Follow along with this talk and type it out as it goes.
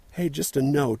Hey, just a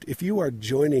note, if you are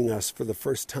joining us for the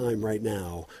first time right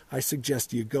now, I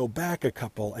suggest you go back a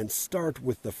couple and start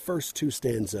with the first two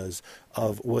stanzas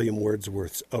of William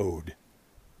Wordsworth's Ode.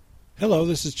 Hello,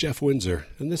 this is Jeff Windsor,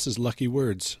 and this is Lucky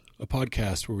Words, a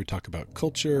podcast where we talk about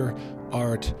culture,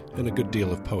 art, and a good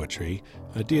deal of poetry,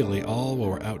 ideally all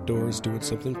while we're outdoors doing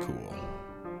something cool.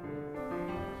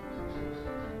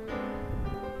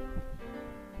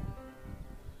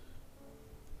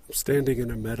 Standing in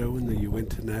a meadow in the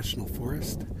Uinta National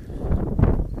Forest.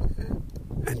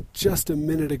 And just a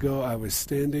minute ago I was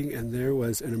standing and there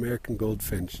was an American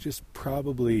goldfinch just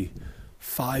probably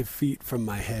 5 feet from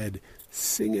my head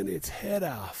singing its head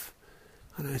off.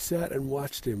 And I sat and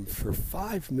watched him for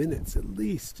 5 minutes at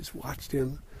least, just watched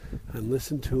him and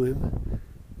listened to him.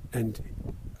 And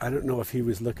I don't know if he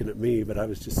was looking at me, but I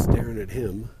was just staring at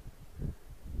him.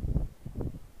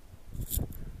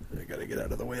 I gotta get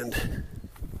out of the wind.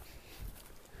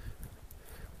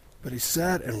 But he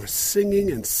sat and was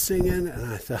singing, and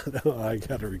I thought, oh, I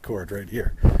got to record right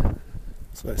here.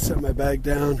 So I set my bag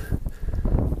down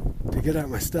to get out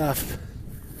my stuff,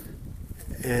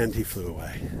 and he flew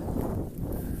away.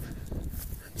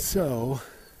 So,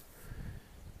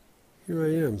 here I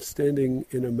am, standing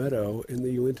in a meadow in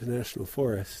the Uinta National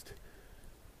Forest,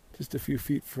 just a few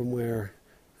feet from where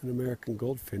an American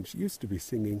goldfinch used to be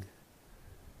singing.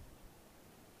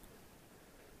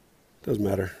 Doesn't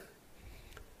matter.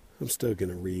 I'm still going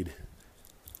to read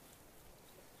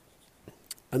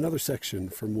another section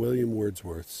from William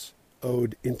Wordsworth's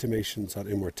Ode, Intimations of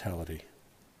Immortality.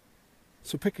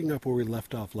 So picking up where we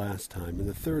left off last time, in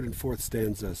the third and fourth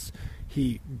stanzas,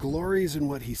 he glories in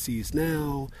what he sees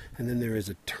now, and then there is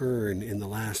a turn in the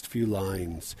last few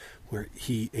lines where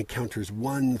he encounters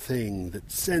one thing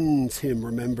that sends him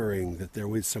remembering that there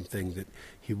was something that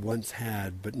he once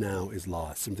had but now is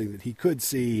lost, something that he could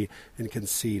see and can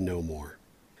see no more.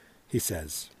 He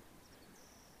says,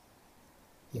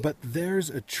 "But there's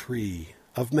a tree,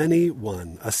 of many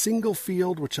one, a single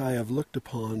field which I have looked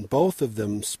upon, both of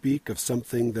them speak of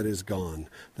something that is gone.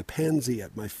 The pansy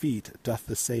at my feet doth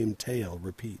the same tale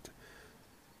repeat."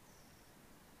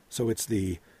 So it's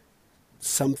the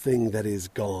something that is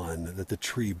gone that the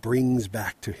tree brings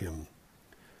back to him.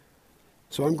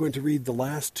 So I'm going to read the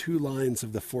last two lines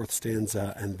of the fourth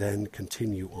stanza and then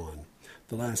continue on.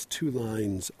 The last two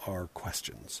lines are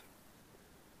questions.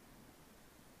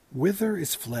 "Whither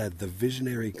is fled the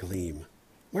visionary gleam?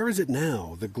 Where is it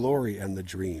now, the glory and the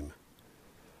dream?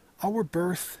 Our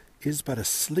birth is but a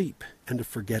sleep and a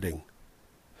forgetting.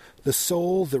 The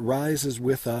soul that rises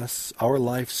with us, our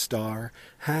life's star,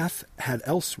 hath had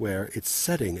elsewhere its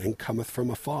setting and cometh from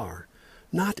afar,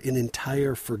 not in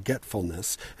entire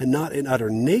forgetfulness and not in utter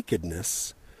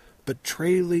nakedness, but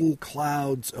trailing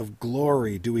clouds of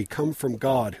glory do we come from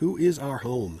God, who is our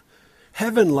home.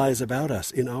 Heaven lies about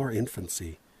us in our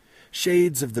infancy.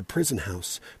 Shades of the prison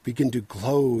house begin to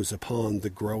close upon the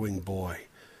growing boy.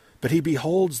 But he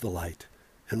beholds the light,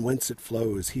 and whence it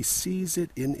flows, he sees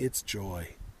it in its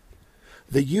joy.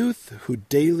 The youth who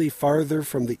daily farther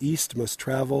from the east must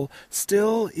travel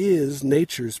still is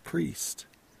nature's priest,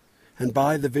 and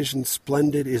by the vision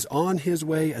splendid is on his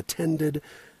way attended.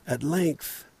 At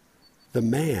length the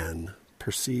man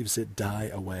perceives it die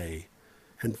away,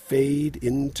 and fade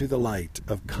into the light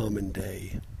of common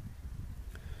day.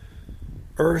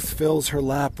 Earth fills her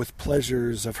lap with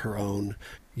pleasures of her own,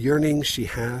 yearning she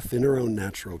hath in her own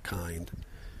natural kind.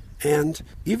 And,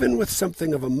 even with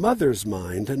something of a mother's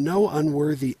mind, and no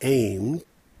unworthy aim,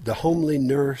 the homely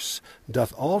nurse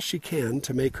doth all she can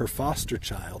to make her foster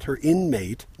child, her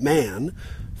inmate, man,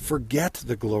 forget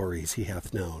the glories he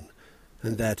hath known,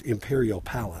 and that imperial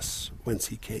palace whence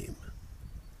he came."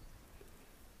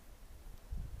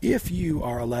 If you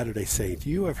are a Latter-day Saint,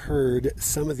 you have heard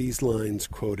some of these lines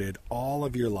quoted all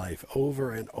of your life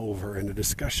over and over in a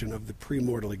discussion of the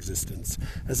premortal existence,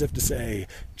 as if to say,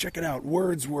 check it out,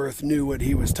 Wordsworth knew what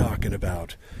he was talking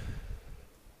about.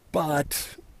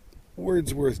 But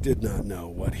Wordsworth did not know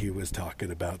what he was talking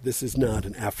about. This is not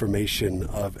an affirmation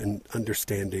of an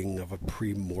understanding of a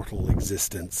premortal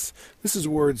existence. This is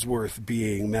Wordsworth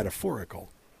being metaphorical.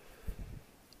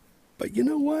 But you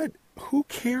know what? Who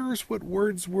cares what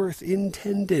Wordsworth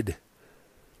intended?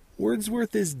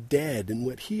 Wordsworth is dead, and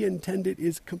what he intended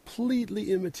is completely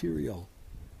immaterial.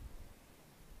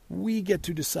 We get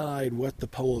to decide what the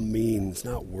poem means,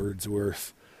 not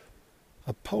Wordsworth.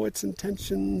 A poet's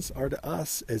intentions are to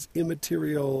us as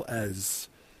immaterial as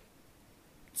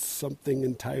something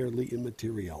entirely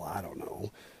immaterial. I don't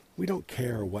know. We don't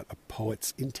care what a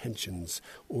poet's intentions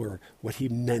or what he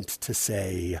meant to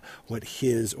say, what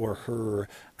his or her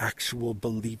actual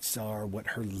beliefs are, what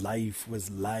her life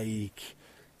was like.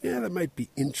 Yeah, that might be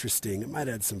interesting. It might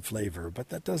add some flavor, but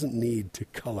that doesn't need to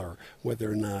color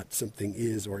whether or not something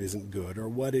is or isn't good, or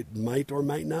what it might or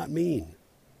might not mean.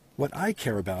 What I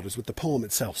care about is what the poem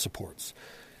itself supports.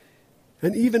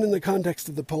 And even in the context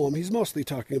of the poem, he's mostly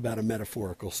talking about a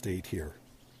metaphorical state here.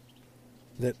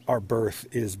 That our birth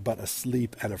is but a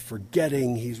sleep and a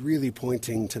forgetting. He's really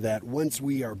pointing to that once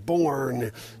we are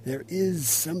born, there is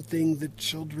something that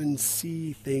children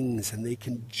see things and they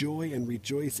can joy and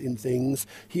rejoice in things.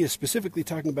 He is specifically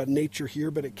talking about nature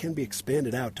here, but it can be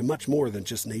expanded out to much more than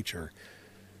just nature.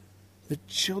 The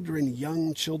children,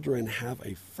 young children, have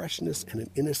a freshness and an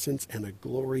innocence and a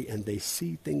glory, and they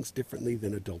see things differently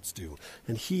than adults do.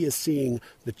 And he is seeing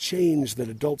the change that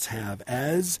adults have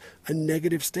as a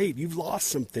negative state. You've lost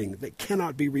something that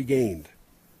cannot be regained.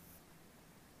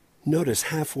 Notice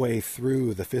halfway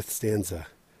through the 5th stanza,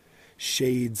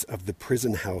 shades of the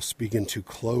prison house begin to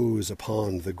close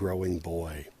upon the growing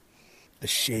boy. The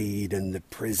shade and the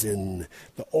prison,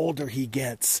 the older he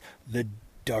gets, the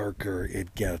darker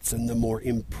it gets, and the more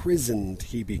imprisoned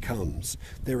he becomes.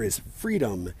 There is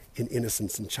freedom in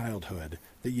innocence and childhood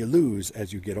that you lose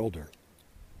as you get older.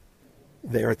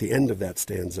 There at the end of that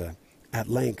stanza, at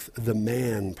length the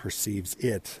man perceives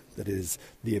it, that is,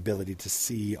 the ability to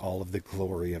see all of the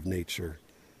glory of nature.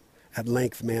 At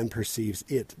length man perceives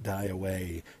it die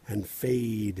away and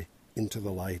fade into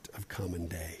the light of common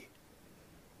day.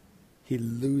 He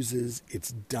loses,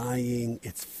 it's dying,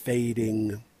 it's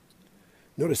fading.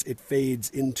 Notice it fades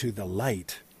into the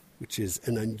light, which is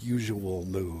an unusual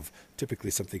move. Typically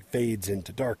something fades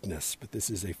into darkness, but this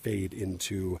is a fade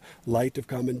into light of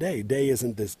common day. Day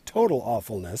isn't this total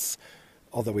awfulness,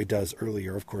 although he does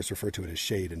earlier, of course, refer to it as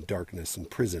shade and darkness and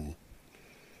prison.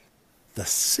 The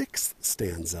 6th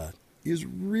stanza is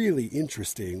really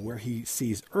interesting, where he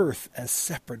sees earth as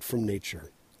separate from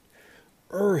nature.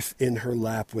 Earth in her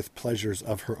lap with pleasures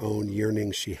of her own,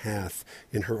 yearning she hath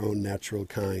in her own natural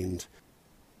kind.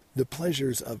 The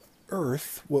pleasures of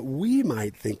earth, what we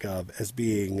might think of as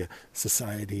being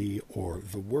society or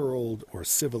the world or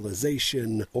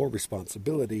civilization or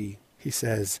responsibility, he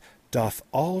says, doth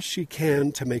all she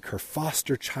can to make her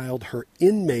foster child her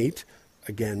inmate,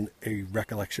 again a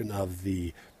recollection of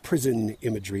the prison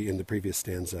imagery in the previous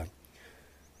stanza,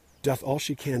 doth all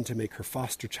she can to make her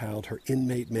foster child her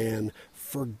inmate man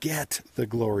forget the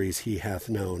glories he hath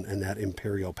known and that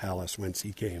imperial palace whence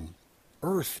he came.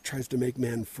 Earth tries to make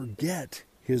man forget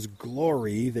his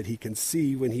glory that he can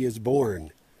see when he is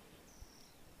born.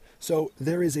 So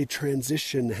there is a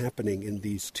transition happening in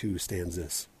these 2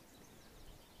 stanzas.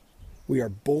 We are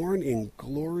born in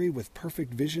glory with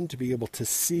perfect vision to be able to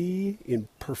see in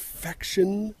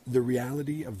perfection the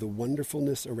reality of the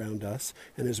wonderfulness around us.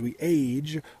 And as we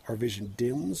age, our vision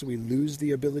dims. We lose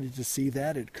the ability to see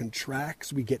that. It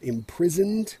contracts. We get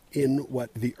imprisoned in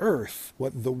what the earth,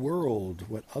 what the world,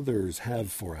 what others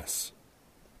have for us.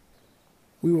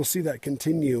 We will see that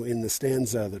continue in the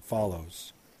stanza that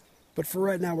follows. But for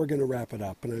right now, we're going to wrap it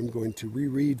up, and I'm going to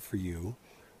reread for you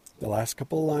the last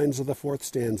couple of lines of the 4th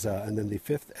stanza, and then the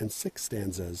 5th and 6th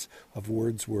stanzas of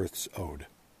Wordsworth's Ode.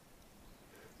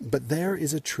 But there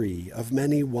is a tree of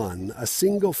many one, a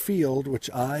single field which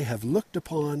I have looked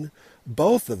upon.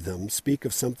 Both of them speak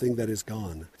of something that is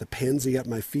gone. The pansy at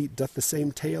my feet doth the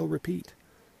same tale repeat.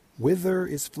 Whither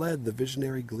is fled the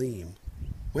visionary gleam?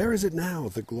 Where is it now,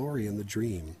 the glory and the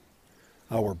dream?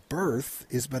 Our birth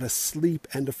is but a sleep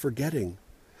and a forgetting.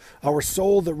 Our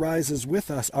soul that rises with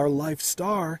us, our life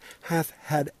star, hath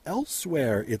had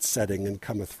elsewhere its setting and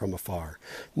cometh from afar.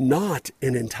 Not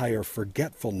in entire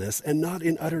forgetfulness, and not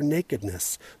in utter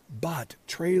nakedness, but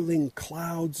trailing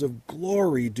clouds of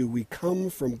glory do we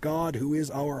come from God who is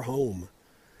our home.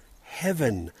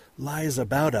 Heaven lies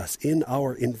about us in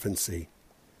our infancy.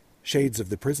 Shades of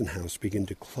the prison house begin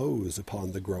to close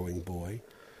upon the growing boy.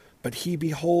 But he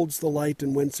beholds the light,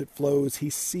 and whence it flows, he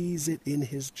sees it in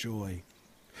his joy.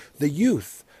 The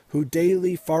youth, who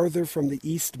daily farther from the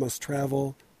east must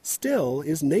travel, still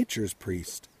is nature's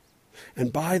priest,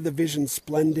 and by the vision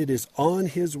splendid is on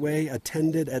his way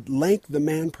attended. At length the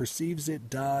man perceives it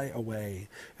die away,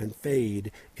 and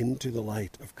fade into the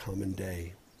light of common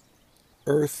day.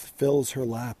 Earth fills her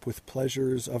lap with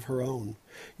pleasures of her own,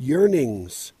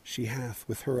 yearnings she hath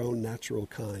with her own natural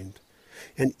kind.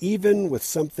 And even with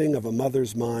something of a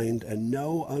mother's mind, and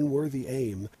no unworthy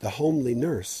aim, the homely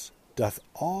nurse doth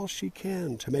all she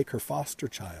can to make her foster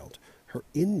child, her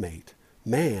inmate,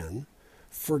 man,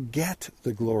 forget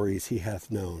the glories he hath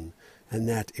known, and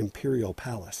that imperial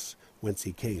palace whence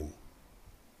he came.